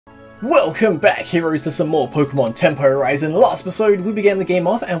Welcome back, heroes, to some more Pokemon Tempo Rise. In the last episode, we began the game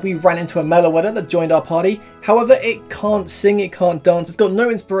off and we ran into a Meloetta that joined our party. However, it can't sing, it can't dance, it's got no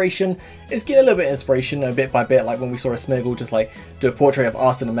inspiration. It's getting a little bit of inspiration, bit by bit, like when we saw a Smeargle just like do a portrait of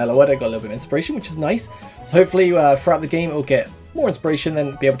us and a Meloetta, got a little bit of inspiration, which is nice. So hopefully throughout the game it will get more inspiration,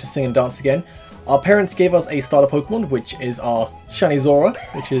 then be able to sing and dance again. Our parents gave us a starter Pokemon, which is our shiny Zora,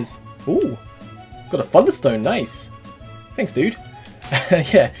 which is, ooh, got a Thunderstone, nice. Thanks, dude.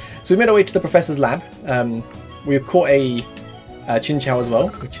 Yeah, so we made our way to the professor's lab. We've caught a Chinchou as well,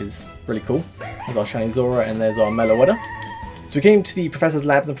 which is really cool. There's our shiny Zora and there's our Meloetta. So we came to the professor's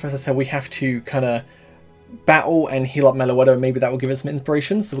lab and the professor said we have to kind of battle and heal up Meloetta, and maybe that will give us some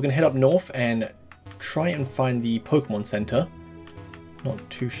inspiration. So we're going to head up north and try and find the Pokemon Center. Not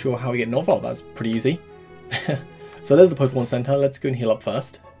too sure how we get north. Oh, that's pretty easy. So there's the Pokemon Center. Let's go and heal up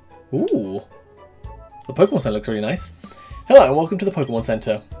first. Ooh, the Pokemon Center looks really nice. Hello and welcome to the Pokemon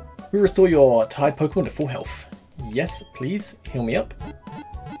Center. We restore your tired Pokemon to full health. Yes, please, heal me up.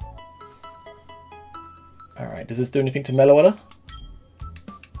 Alright, does this do anything to Meloetta?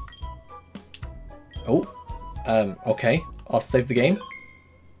 Oh, okay. I'll save the game.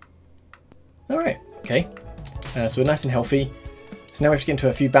 Alright, okay. So we're nice and healthy. So now we have to get into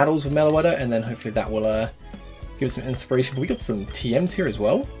a few battles with Meloetta, and then hopefully that will give us some inspiration. But we got some TMs here as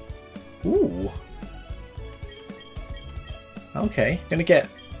well. Ooh. Okay, gonna get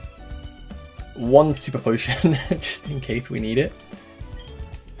one super potion just in case we need it.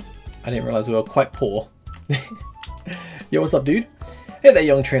 I didn't realize we were quite poor. Yo, what's up, dude? Hey there,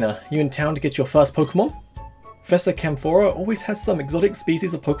 young trainer. You in town to get your first Pokemon? Professor Camphora always has some exotic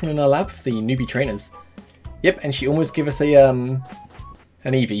species of Pokemon in her lab for the newbie trainers. Yep, and she almost gave us a an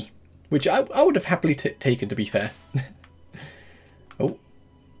Eevee, which I would have happily taken, to be fair. Oh,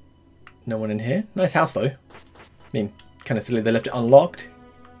 no one in here. Nice house though. I mean, kind of silly they left it unlocked.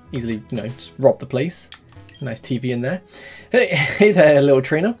 Easily, you know, just rob the place. Nice TV in there. Hey there, little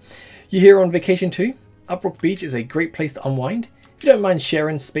trainer. You here on vacation too? Uprock Beach is a great place to unwind. If you don't mind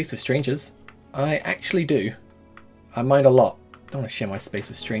sharing space with strangers. I actually do. I mind a lot. Don't want to share my space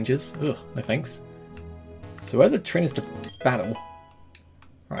with strangers. Ugh, no thanks. So where are the trainers to battle?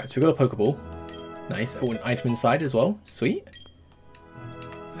 Alright, so we've got a Pokeball. Nice. Oh, an item inside as well. Sweet.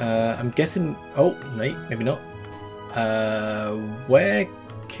 I'm guessing... Oh, wait, maybe not. Where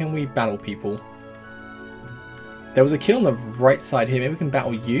can we battle people? There was a kid on the right side here. Maybe we can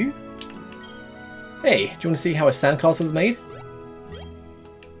battle you? Hey, do you want to see how a sandcastle is made?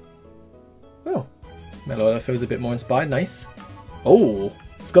 Oh, Meloetta feels a bit more inspired. Nice. Oh,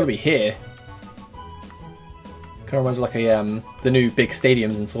 it's got to be here. Kind of reminds me like a the new big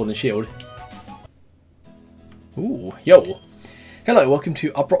stadiums in Sword and Shield. Ooh, yo. Hello, welcome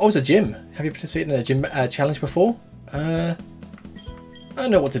to Uprock. Oh, it's a gym. Have you participated in a gym challenge before? I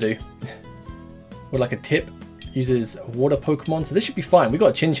don't know what to do. Would like a tip. Uses water Pokemon, so this should be fine. We got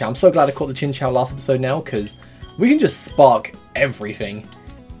a Chinchou. I'm so glad I caught the Chinchou last episode now, because we can just spark everything,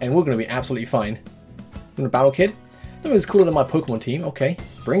 and we're going to be absolutely fine. I'm going to battle kid. No, it's cooler than my Pokemon team. Okay,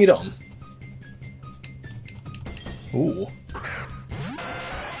 bring it on. Ooh.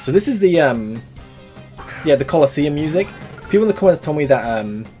 So this is the yeah, the Colosseum music. People in the comments told me that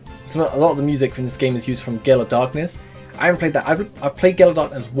a lot of the music from this game is used from Gale of Darkness. I haven't played that. I've played Gale of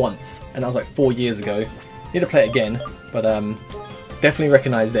Darkness once, and that was like 4 years ago. Need to play it again, but definitely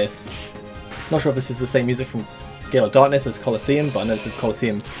recognise this. Not sure if this is the same music from Gale of Darkness as Colosseum, but I know this is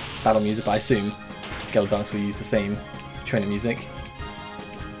Colosseum battle music, but I assume Gale of Darkness will use the same trainer music.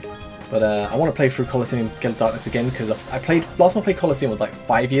 But I want to play through Colosseum and Gale of Darkness again, because last time I played Colosseum was like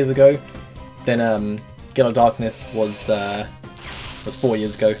 5 years ago. Then Gale of Darkness was 4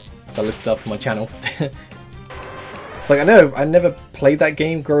 years ago, so I looked it up on my channel. It's like I never played that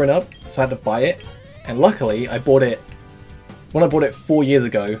game growing up, so I had to buy it. And luckily, I bought it when I bought it 4 years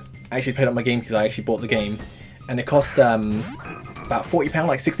ago. I actually played up my game because I actually bought the game, and it cost about £40,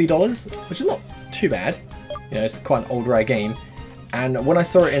 like $60, which is not too bad. You know, it's quite an old rare game. And when I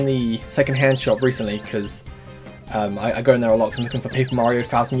saw it in the second-hand shop recently, because I go in there a lot, because I'm looking for Paper Mario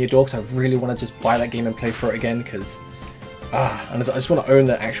 1000 Year Door, because I really want to just buy that game and play through it again, because I just want to own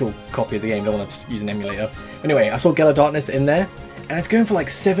the actual copy of the game. I don't want to just use an emulator. Anyway, I saw Gale of Darkness in there, and it's going for like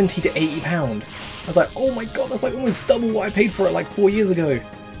 £70 to £80. I was like, oh my god, that's like almost double what I paid for it like 4 years ago.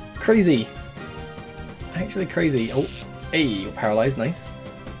 Crazy. Actually crazy. Oh, hey, you're paralyzed, nice.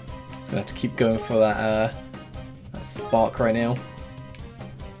 Just gonna have to keep going for that, that spark right now.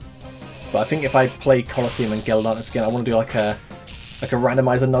 But I think if I play Colosseum and Gale of Darkness again, I want to do like a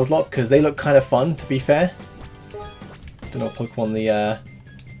randomizer Nuzlocke, because they look kind of fun, to be fair. Don't know what Pokemon the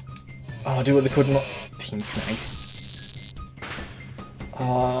Oh, do what they could not. Team Snag.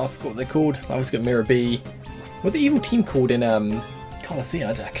 Oh, I forgot what they're called. I always got Mirror B. What the evil team called in Colosseum?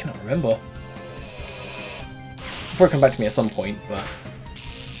 I cannot remember. It'll probably come back to me at some point, but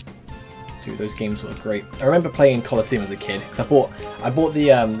dude, those games were great. I remember playing Colosseum as a kid because I bought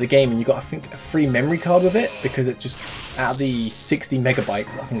the game and you got, I think, a free memory card with it because it just, out of the 60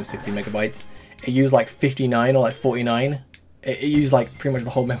 megabytes, I think it was 60 megabytes, it used like 59 or like 49. It used like pretty much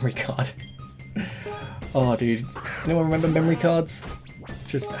the whole memory card. Oh dude, anyone remember memory cards?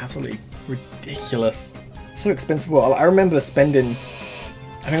 Just absolutely ridiculous. So expensive. Well, I remember spending,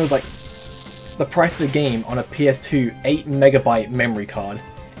 I think it was like the price of the game on a PS2 8 megabyte memory card.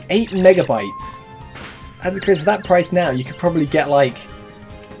 8 megabytes! That's crazy. For that price now, you could probably get like,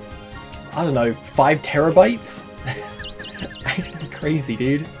 I don't know, 5 terabytes? Actually crazy,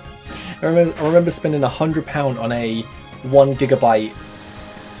 dude. I remember spending £100 on a 1 gigabyte.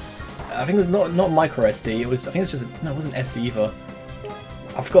 I think it was not micro SD. It was, I think it was just no, it wasn't SD either.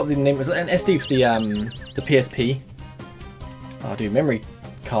 I forgot the name. It was an SD for the PSP. Oh, dude, memory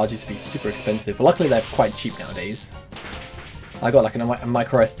cards used to be super expensive, but luckily they're quite cheap nowadays. I got like a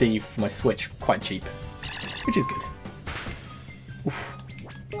micro SD for my Switch, quite cheap, which is good. Oof.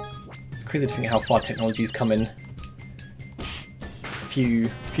 It's crazy to think how far technology's come in a few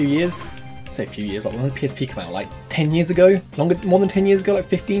years. I say a few years, like when did the PSP come out? Like 10 years ago? More than 10 years ago? Like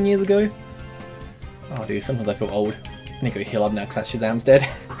 15 years ago? Oh dude, sometimes I feel old. I need to go heal up now because that Shazam's dead.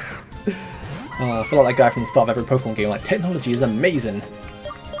 Oh, I feel like that guy from the start of every Pokemon game, like, technology is amazing.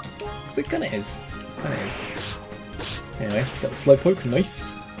 Because it kinda is. Kinda is. Anyways, to get the Slowpoke,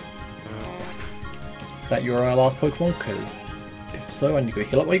 nice. Is that your last Pokemon? Because if so, I need to go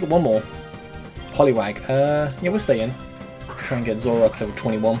heal up. Well, you got one more. Poliwag. Yeah, we'll stay in. Try and get Zora to level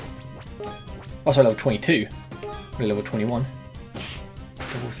 21. Oh, sorry, level 22. Really, level 21.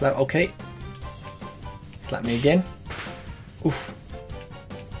 Double slap, okay. Slap me again. Oof.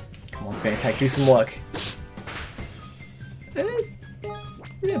 Come on, Fairy Attack, do some work.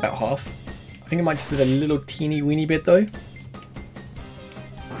 Yeah, about half. I think it might just do a little teeny weeny bit though.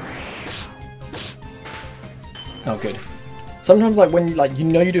 Oh, good. Sometimes, like when you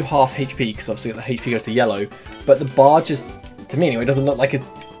know you do half HP, because obviously the HP goes to yellow, but the bar just, to me anyway, doesn't look like it's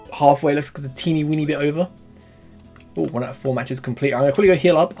halfway. It looks like it's a teeny weeny bit over. Oh, 1 out of 4 matches complete. I'm gonna quickly go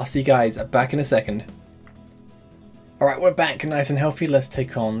heal up. I'll see you guys back in a second. Alright, we're back, nice and healthy. Let's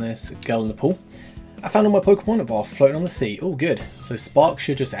take on this girl in the pool. I found all my Pokemon while floating on the sea. Oh, good. So Spark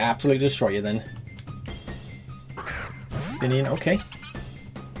should just absolutely destroy you then. Finian, okay.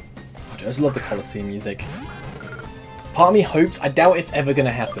 I just love the Colosseum music. Part of me hopes, I doubt it's ever going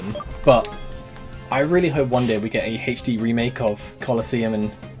to happen, but I really hope one day we get a HD remake of Colosseum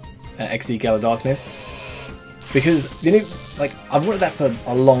and XD Gale of Darkness. Because, you know, like, I've wanted that for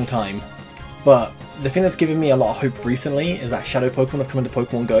a long time, but the thing that's given me a lot of hope recently is that Shadow Pokemon have come into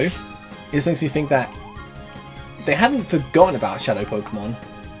Pokemon Go. It just makes me think that they haven't forgotten about Shadow Pokemon.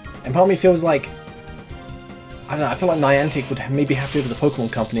 And part of me feels like, I don't know, I feel like Niantic would maybe have to go to the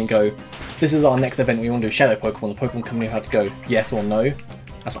Pokemon Company and go, this is our next event, we want to do Shadow Pokemon. The Pokemon Company would have to go yes or no.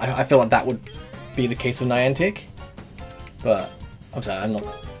 I feel like that would be the case with Niantic. But, obviously I'm not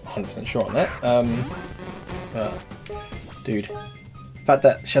 100% sure on that. But, dude, the fact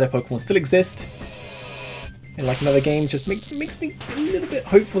that Shadow Pokemon still exist in like another game just makes me a little bit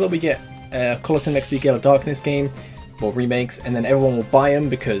hopeful that we get a Colosseum XD Gale of Darkness game or remakes, and then everyone will buy them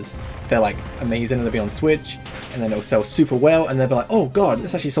because they're like amazing and they'll be on Switch, and then it'll sell super well, and they'll be like, oh god,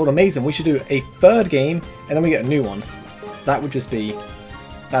 this actually sold amazing, we should do a third game, and then we get a new one. That would just be,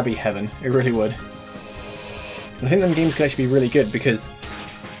 that'd be heaven, it really would. And I think them games could actually be really good because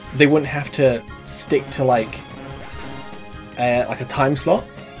they wouldn't have to stick to like a time slot.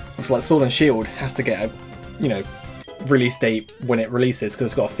 It's like Sword and Shield has to get a, you know, release date when it releases because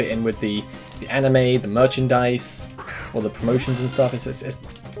it's got to fit in with the anime, the merchandise, or the promotions and stuff. It's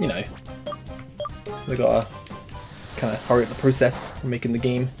you know, they got to kind of hurry up the process of making the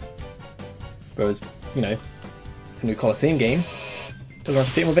game. Whereas, you know, the new Colosseum game doesn't have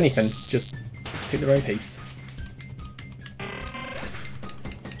to fit in with anything, just take their own pace.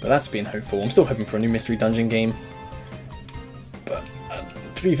 But that's being hopeful. I'm still hoping for a new Mystery Dungeon game. But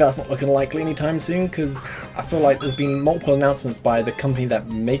to be fair, that's not looking likely anytime soon, because I feel like there's been multiple announcements by the company that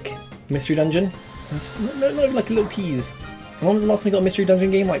make Mystery Dungeon. And just no, like a little tease. And when was the last time we got a Mystery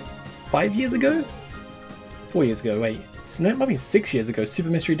Dungeon game? Like 5 years ago? 4 years ago, wait. So no, it might be 6 years ago. Super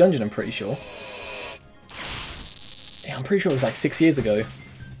Mystery Dungeon, I'm pretty sure. Yeah, I'm pretty sure it was like 6 years ago.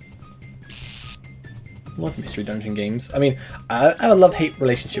 Love Mystery Dungeon games. I mean, I have a love-hate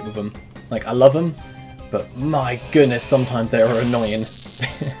relationship with them. Like, I love them, but my goodness, sometimes they are annoying.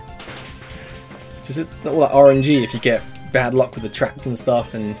 Just it's all that RNG if you get bad luck with the traps and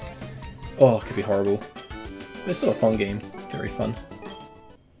stuff, and oh, it could be horrible. But it's still a fun game, very fun.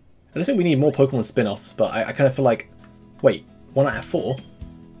 I just think we need more Pokemon spin-offs, but I kind of feel like, wait, 1 out of 4?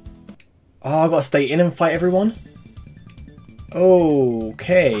 Oh, I gotta stay in and fight everyone?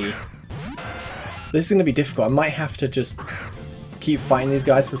 Okay. This is gonna be difficult. I might have to just keep fighting these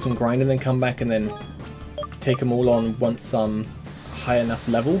guys for some grind and then come back and then take them all on once I'm high enough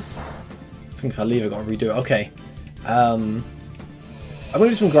level. So if I leave, I've got to redo it. Okay. I'm gonna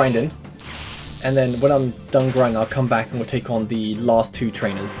do some grinding, and then when I'm done grinding, I'll come back and we'll take on the last 2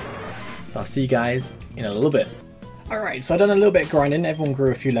 trainers. So I'll see you guys in a little bit. Alright, so I've done a little bit of grinding. Everyone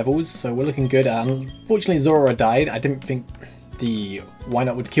grew a few levels, so we're looking good. Unfortunately, Zora died. I didn't think the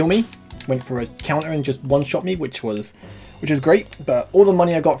Why-Not would kill me. Went for a counter and just one-shot me, which was great. But all the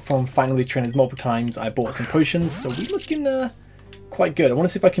money I got from fighting all these trainers multiple times, I bought some potions, so we're looking quite good. I want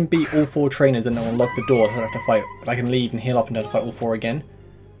to see if I can beat all 4 trainers and then unlock the door. So I have to fight. If I can leave and heal up and have to fight all 4 again.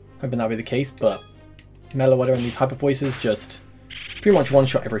 Hoping that'll be the case, but Meloetta and these hyper voices just pretty much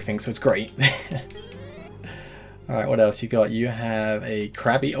one-shot everything, so it's great. Alright, what else you got? You have a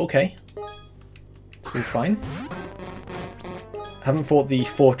Krabby, okay. It's all fine. I haven't fought the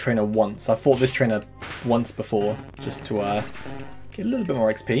 4th trainer once. I fought this trainer once before, just to get a little bit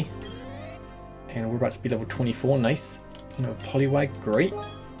more XP. And we're about to be level 24, nice. You know, Poliwag, great.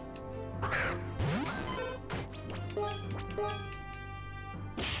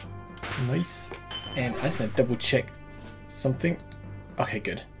 Nice. And I just need to double check something. Okay,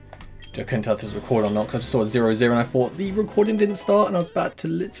 good. I couldn't tell if this was recorded or not because I just saw a 0-0 and I thought the recording didn't start and I was about to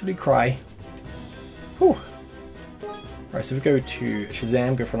literally cry. Whew. Right, so we go to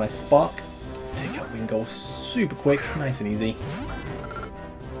Shazam, go for a nice spark. Take out Wingull super quick, nice and easy.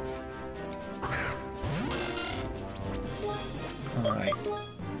 Alright.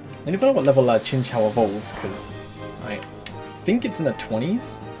 I need to find out what level Chinchou evolves because I think it's in the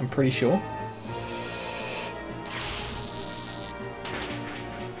 20s, I'm pretty sure.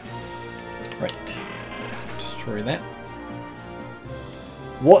 Right, destroy that.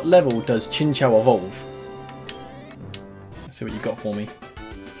 What level does Chinchou evolve? Let's see what you got for me.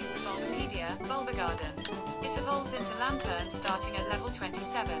 It's Bulbapedia, Bulbagarden. It evolves into Lantern starting at level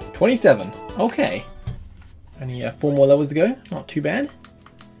 27. 27, okay. Only 4 more levels to go, not too bad.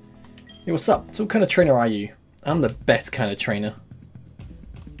 Hey, what's up? So what kind of trainer are you? I'm the best kind of trainer.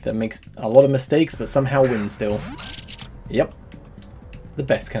 That makes a lot of mistakes but somehow wins still. Yep, the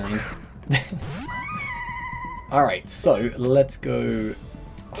best kind. Alright, so let's go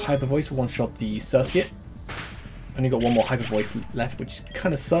Hyper Voice. We'll one-shot the Surskit. Only got 1 more Hyper Voice left, which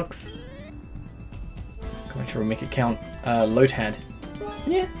kind of sucks. Gotta make sure we make it count. Lotad.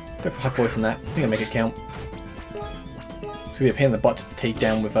 Yeah, go for Hyper Voice on that. I think I'll make it count. It's gonna be a pain in the butt to take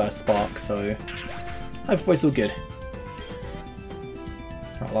down with Spark, so Hyper Voice all good.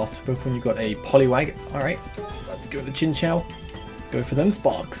 Right, last Pokemon, you got a Poliwag. Alright, let's go to Chinchou. Go for them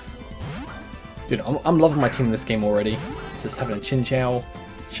Sparks. Dude, I'm loving my team in this game already. Just having a Chinchou,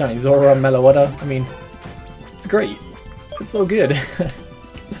 Shiny Zora, Meloetta. I mean, it's great. It's so good.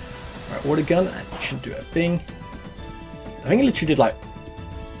 Alright, Water Gun. That shouldn't do a thing. I think it literally did like...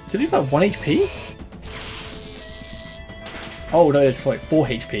 Did it do like 1 HP? Oh no, it's like 4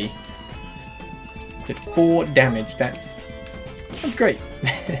 HP. Did 4 damage. That's great.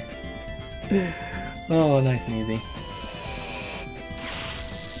 Oh, nice and easy.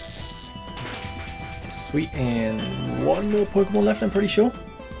 Sweet, and 1 more Pokemon left, I'm pretty sure.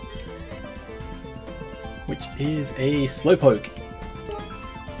 Which is a Slowpoke.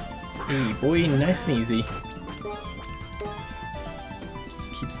 Hey boy, nice and easy.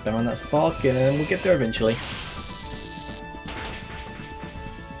 Just keep spamming that spark and we'll get there eventually.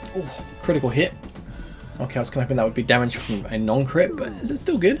 Oh, critical hit. Okay, I was kind of hoping that would be damage from a non-crit, but is it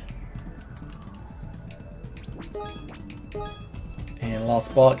still good? And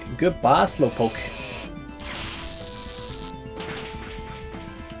last spark. Goodbye, Slowpoke.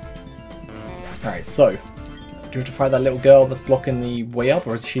 Alright, so, do we have to fight that little girl that's blocking the way up,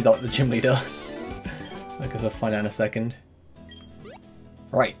 or is she like the gym leader? I guess we'll find out in a second.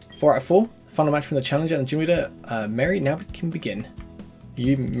 Right, 4 out of 4. Final match from the challenger and the gym leader. Mary, now we can begin.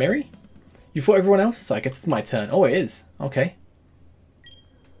 You, Mary? You fought everyone else? So I guess it's my turn. Oh, it is. Okay.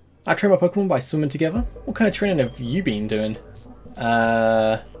 I train my Pokemon by swimming together. What kind of training have you been doing?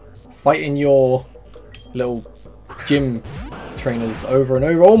 Fighting your little gym trainers over and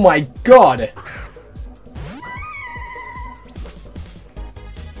over. Oh my god!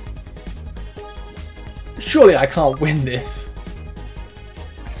 Surely I can't win this.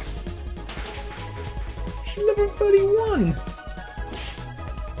 She's level 31.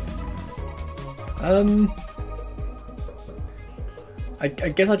 I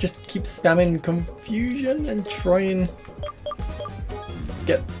guess I'll just keep spamming confusion and try and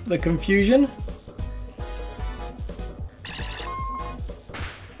get the confusion.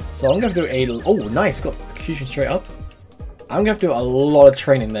 So I'm gonna have to do a... Oh, nice, got the confusion straight up. I'm gonna have to do a lot of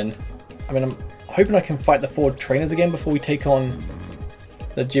training then. I mean, I'm hoping I can fight the 4 trainers again before we take on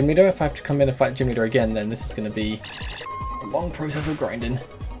the gym leader. If I have to come in and fight gym leader again, then this is gonna be a long process of grinding.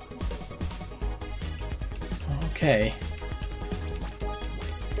 Okay.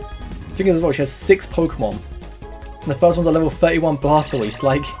 The thing is as well, she has 6 Pokemon. And the first one's a level 31 Blastoise,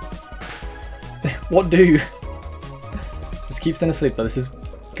 like... what do? Just keep staying asleep though, this is...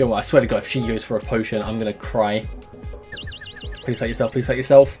 Go on, I swear to God, if she goes for a potion, I'm gonna cry. Please hurt yourself, please hurt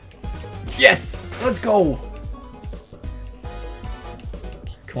yourself. Yes! Let's go!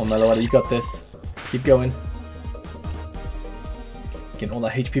 Come on, Meloetta, you got this. Keep going. Getting all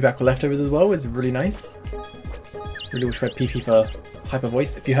that HP back with leftovers as well is really nice. Really wish we had PP for Hyper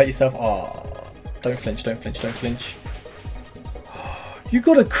Voice. If you hurt yourself, oh, don't flinch, don't flinch, don't flinch. You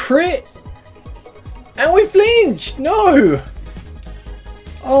got a crit! And we flinched! No!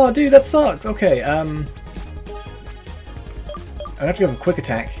 Oh, dude, that sucks. Okay, I'm gonna have to go for a quick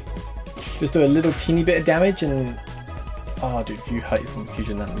attack. Just do a little teeny bit of damage and... Oh, dude, if you hurt yourself with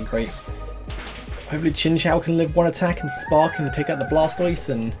confusion, that would be great. Hopefully Chinchou can live one attack and spark and take out the Blastoise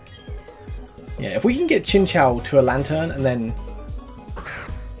and... Yeah, if we can get Chinchou to a Lantern and then...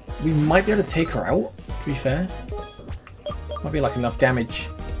 We might be able to take her out, to be fair. Might be like enough damage.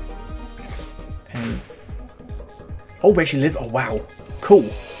 And... Oh, where she live? Oh, wow. Cool.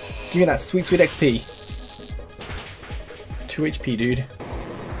 Give me that sweet, sweet XP. 2 HP, dude.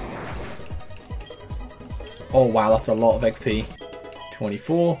 Oh, wow, that's a lot of XP.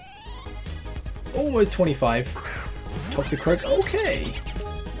 24. Almost 25. Toxic Croak. Okay.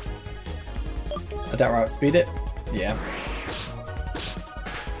 I doubt I outspeed it. Yeah.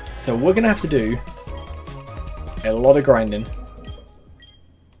 So we're going to have to do a lot of grinding.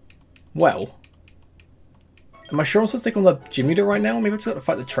 Well... Am I sure I'm supposed to take on the gym leader right now? Maybe I just got to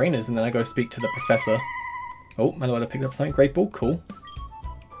fight the trainers and then I go speak to the professor. Oh, Meloetta picked up something. Great ball. Cool.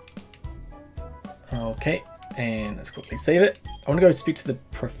 Okay. And let's quickly save it. I want to go speak to the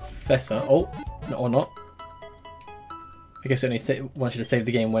professor. Oh, no, or not. I guess it only wants you to save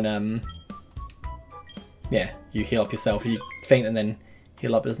the game when, yeah, you heal up yourself. You faint and then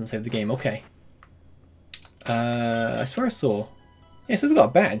heal up. It doesn't save the game. Okay. I swear I saw. Yeah, it says we got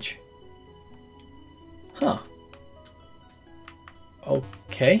a badge. Huh.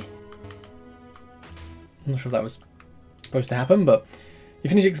 Okay. I'm not sure if that was supposed to happen, but you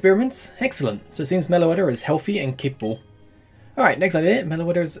finished experiments? Excellent. So it seems Meloetta is healthy and capable. Alright, next idea.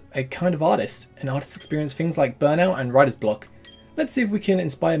 Meloetta is a kind of artist, and artists experience things like burnout and writer's block. Let's see if we can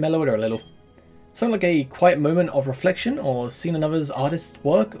inspire Meloetta a little. Something like a quiet moment of reflection, or seeing another artist's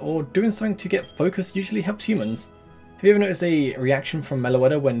work, or doing something to get focused usually helps humans. Have you ever noticed a reaction from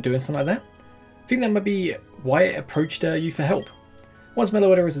Meloetta when doing something like that? I think that might be why it approached you for help. Once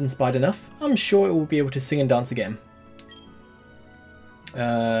Meloetta is inspired enough, I'm sure it will be able to sing and dance again.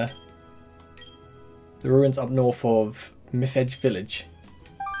 The ruins up north of Mythedge Village.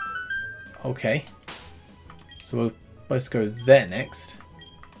 Okay. So we're supposed to go there next.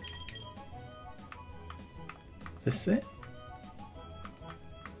 Is this it?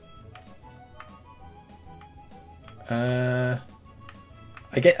 I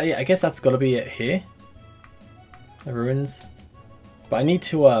guess that's got to be it here. The ruins. But I need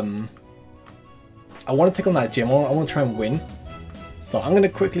to, I want to take on that gym. I want to try and win. So I'm going to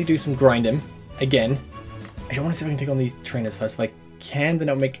quickly do some grinding again. Actually, I want to see if I can take on these trainers first. If I can, then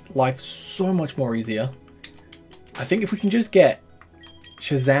it'll make life so much more easier. I think if we can just get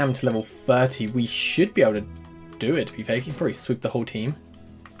Shazam to level 30, we should be able to do it, to be fair. You can probably sweep the whole team.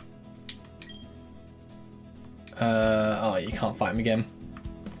 Oh, you can't fight him again.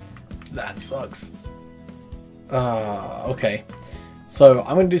 That sucks. Okay. So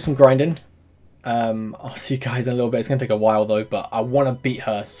I'm going to do some grinding. I'll see you guys in a little bit. It's going to take a while though, but I want to beat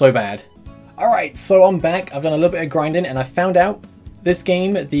her so bad. Alright, so I'm back. I've done a little bit of grinding and I found out this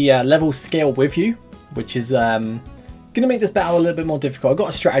game, the levels scale with you, which is going to make this battle a little bit more difficult. I've got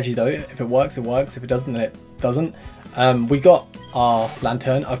a strategy though. If it works, it works. If it doesn't, then it doesn't. We got our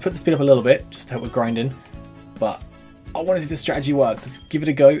lantern. I've put the speed up a little bit just to help with grinding, but I want to see if this strategy works. Let's give it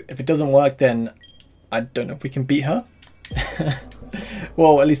a go. If it doesn't work, then I don't know if we can beat her.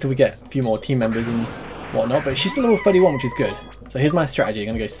 Well, at least if we get a few more team members and whatnot, but she's still level 31, which is good. So here's my strategy. I'm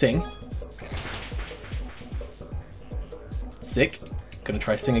going to go Sing. Sick. Going to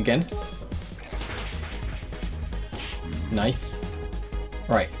try Sing again. Nice.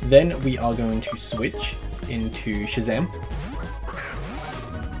 Right, then we are going to switch into Shazam.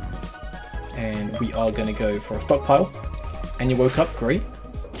 And we are going to go for a stockpile. And you woke up, great.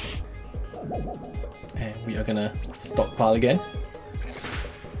 And we are going to stockpile again.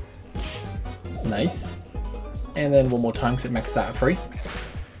 Nice. And then one more time because it maxes out at 3.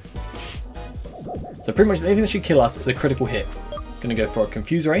 So pretty much anything that should kill us is a critical hit. Gonna go for a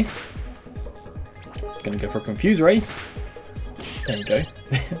Confuse Ray. Gonna go for a Confuse Ray. There you go.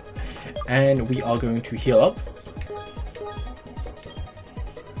 And we are going to heal up.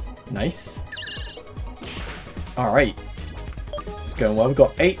 Nice. Alright. It's going well. We've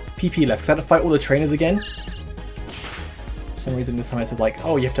got 8 PP left because I had to fight all the trainers again. For some reason this time I said like,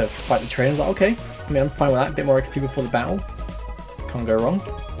 oh, you have to fight the trainers. Like, okay. I mean, I'm fine with that. A bit more XP before the battle. Can't go wrong.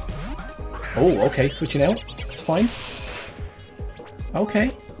 Oh, okay. Switching out. That's fine.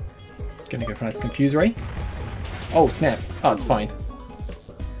 Okay. Gonna go for a nice Confuse Ray. Oh, snap. Oh, it's fine.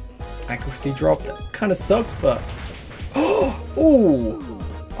 Accuracy drop. That kind of sucked, but... Oh!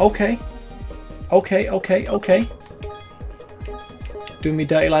 Okay. Okay, okay, okay. Doing me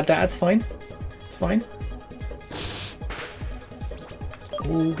dirty like that, that's fine. It's fine.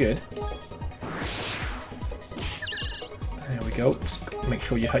 Oh, good. There we go. Just make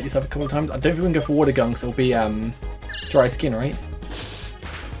sure you hurt yourself a couple of times. I don't think we can go for Water Gun, so it'll be dry skin, right?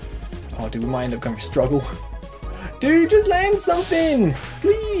 Oh, dude, we might end up going for Struggle. Dude, just land something!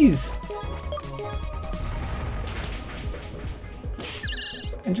 Please!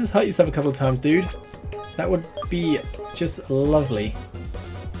 And just hurt yourself a couple of times, dude. That would be just lovely.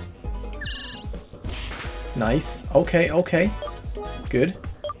 Nice. Okay, okay. Good.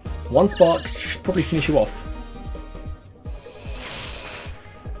 One spark should probably finish you off.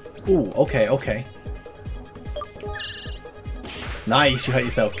 Ooh, okay, okay. Nice, you hurt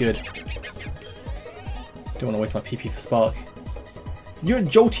yourself. Good. Don't want to waste my PP for spark. You're a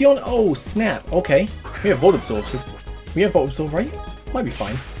Jolteon? Oh, snap. Okay. We have Volt Absorb, so... We have Volt Absorb, right? Might be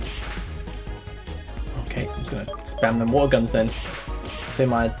fine. Okay, I'm just gonna spam them water guns then. Save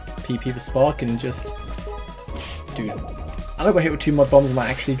my PP for spark and just... Dude, I don't got hit with 2 mod bombs and might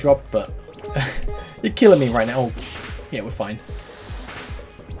actually drop, but... You're killing me right now. Oh, yeah, we're fine.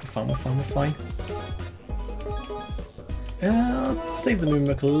 We're fine, we're fine, we're fine. I'll save the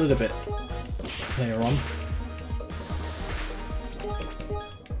Moonmilk a little bit later on.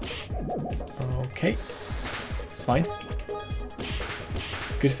 Okay, it's fine.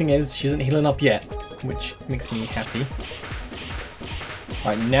 Good thing is she isn't healing up yet, which makes me happy.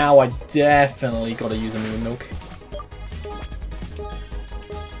 Right, now I definitely gotta use a Moonmilk.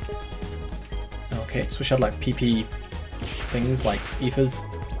 Okay, switch out like PP things like ethers,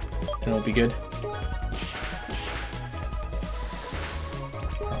 and it'll be good.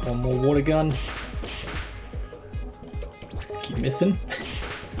 Right, one more water gun. Just keep missing.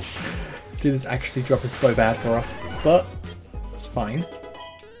 Dude, this accuracy drop is so bad for us, but it's fine.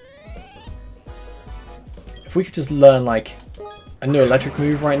 If we could just learn like a new electric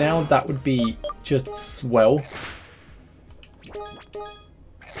move right now, that would be just swell.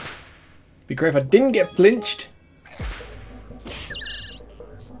 Be great if I didn't get flinched.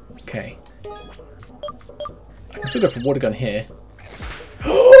 Okay. I can still go for water gun here.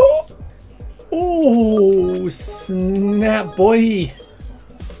 Oh, snap, boy.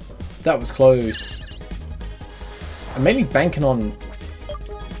 That was close. I'm mainly banking on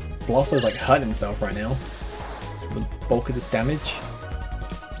Blastoise like hurting himself right now. The bulk of this damage.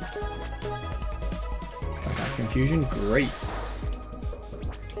 Start that confusion. Great.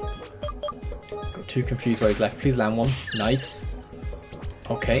 Got 2 Confuse Rays left. Please land one. Nice.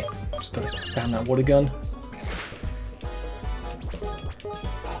 Okay. Just gotta spam that water gun.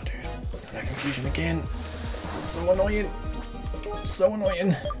 Oh, dude. Start that confusion again. This is so annoying. So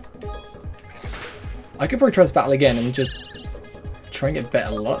annoying. I could probably try this battle again and just try and get better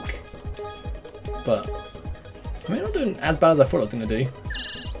luck. But I mean, I'm not doing as bad as I thought I was going to do.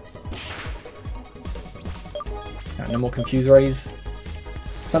 Right, no more Confuse Rays.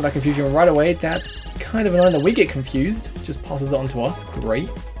 Snap that confusion right away. That's kind of annoying that we get confused. Just passes it on to us. Great.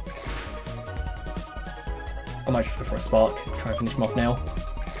 I might just go for a spark. Try and finish him off now.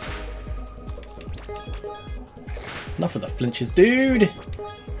 Enough of the flinches, dude.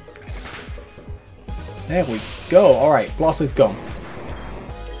 There we go. Alright, Blastoise gone.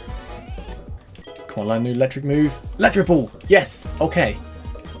 Come on, learn a new electric move. Electric Ball! Yes! Okay.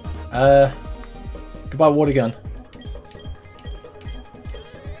 Goodbye, water gun.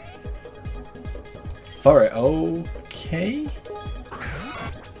 For it. Okay.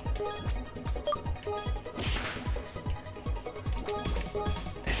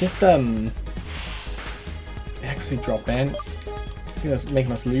 It's just, it actually drop bands. I think that's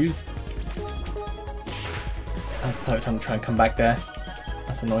making us lose. That's the perfect time to try and come back there.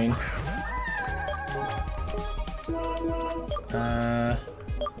 That's annoying.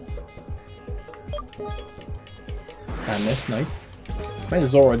 Stand this, nice. When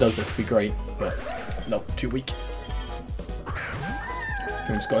Zora does this, would be great, but no, too weak.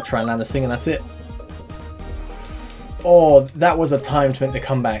 We've just got to try and land this thing, and that's it. Oh, that was a time to make the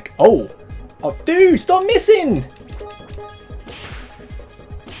comeback. Oh, oh, dude, stop missing!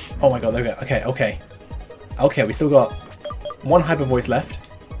 Oh my god, there we go. Okay, okay. Okay, we still got one Hyper Voice left.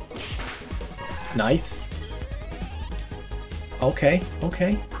 Nice. Okay,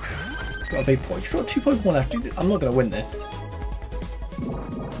 okay. Got a Vapor. You still got 2 Pokemon left. Dude, I'm not going to win this.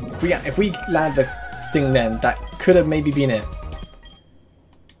 If we land the Sing then, that could have maybe been it.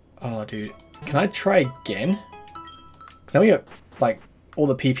 Oh, dude. Can I try again? Because now we get, like, all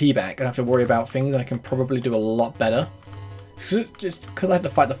the PP back. I don't have to worry about things, and I can probably do a lot better. Just because I had to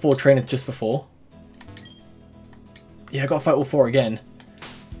fight the 4 trainers just before. Yeah, I got to fight all 4 again.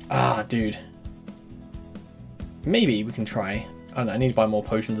 Ah, dude. Maybe we can try. I don't know, I need to buy more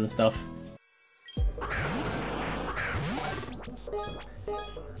potions and stuff.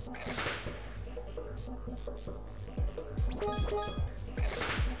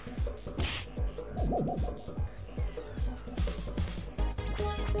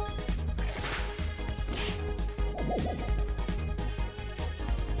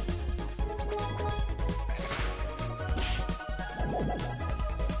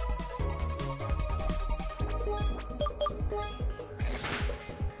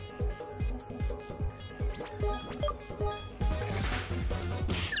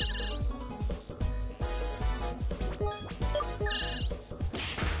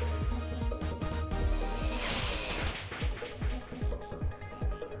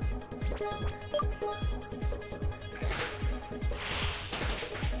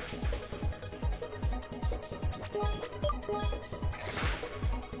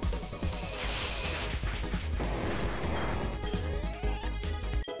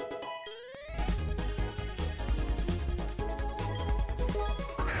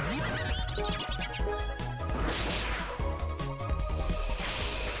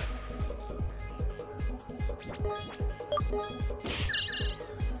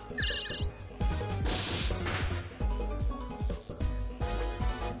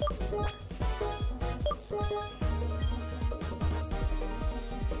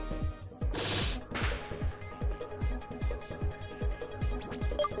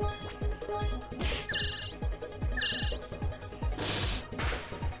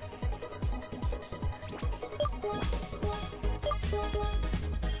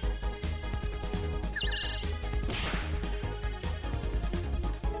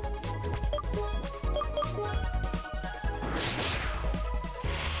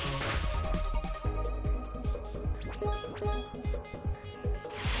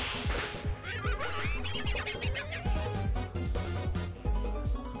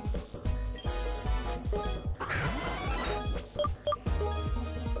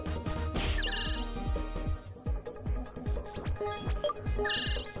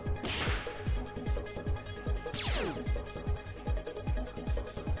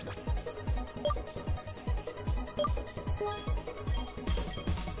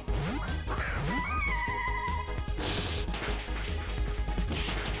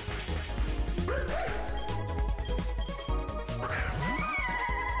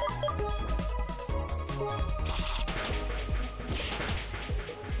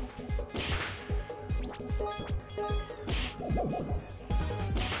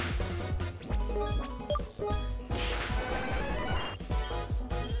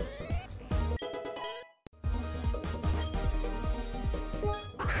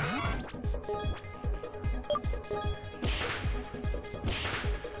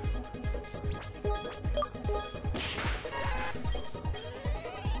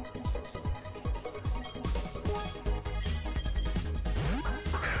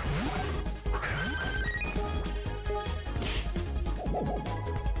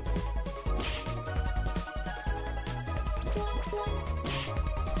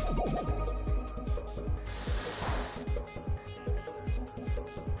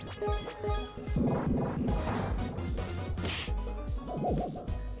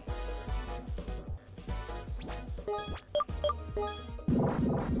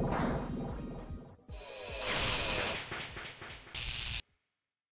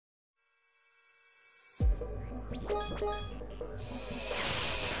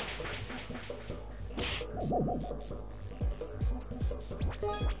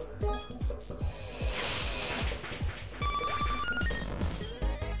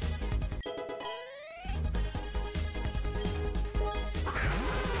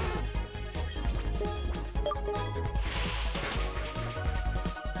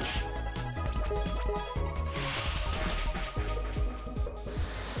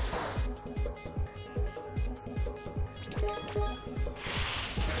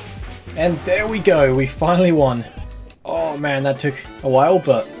 And there we go, we finally won. Oh man, that took a while,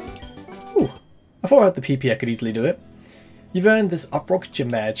 but whew, I thought I had the PP, I could easily do it. You've earned this Uprock gym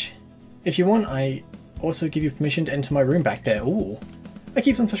badge. If you want, I also give you permission to enter my room back there. Ooh. I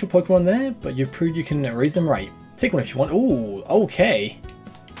keep some special Pokemon there, but you've proved you can raise them right. Take one if you want. Ooh, okay.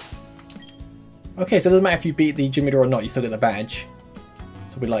 Okay, so it doesn't matter if you beat the gym leader or not, you still get the badge.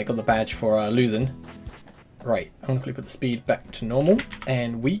 So we got the badge for losing. Right, I'm gonna put the speed back to normal,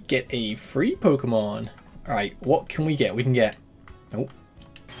 and we get a free Pokemon. Alright, what can we get? We can get... Oh.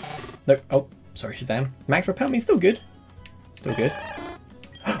 Nope. Oh, sorry, Shazam. Max Repel me, still good. Still good.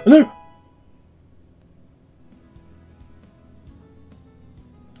 No!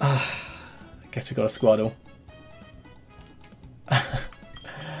 I guess we got a Squirtle.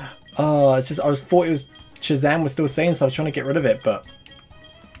 Oh, it's just, thought it was Shazam was still saying, so I was trying to get rid of it, but...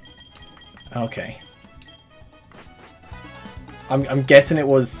 Okay. I'm guessing it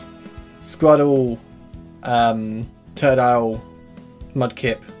was Squirtle, Turtle,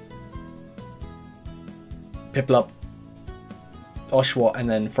 Mudkip, Piplup, Oshawott, and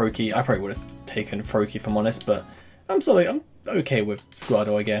then Froakie. I probably would have taken Froakie if I'm honest, but I'm okay with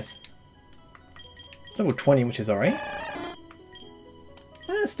Squirtle, I guess. Level 20, which is alright.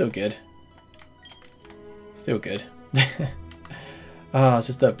 Still good. Still good. Ah, it's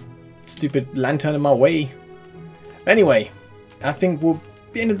just a stupid lantern in my way. Anyway, I think we'll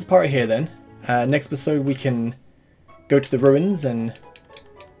be ending this part here then. Next episode we can go to the ruins and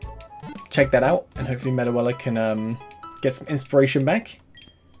check that out, and hopefully Meadowella can get some inspiration back.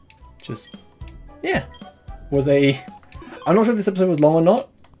 Just, yeah, I'm not sure if this episode was long or not.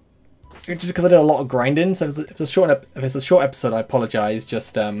 Just because I did a lot of grinding, so if it's a short episode, I apologize.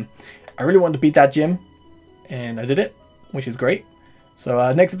 Just I really wanted to beat that gym, and I did it, which is great.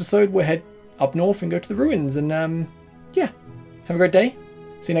 So next episode we'll head up north and go to the ruins, and yeah, have a great day.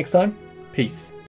 See you next time. Peace.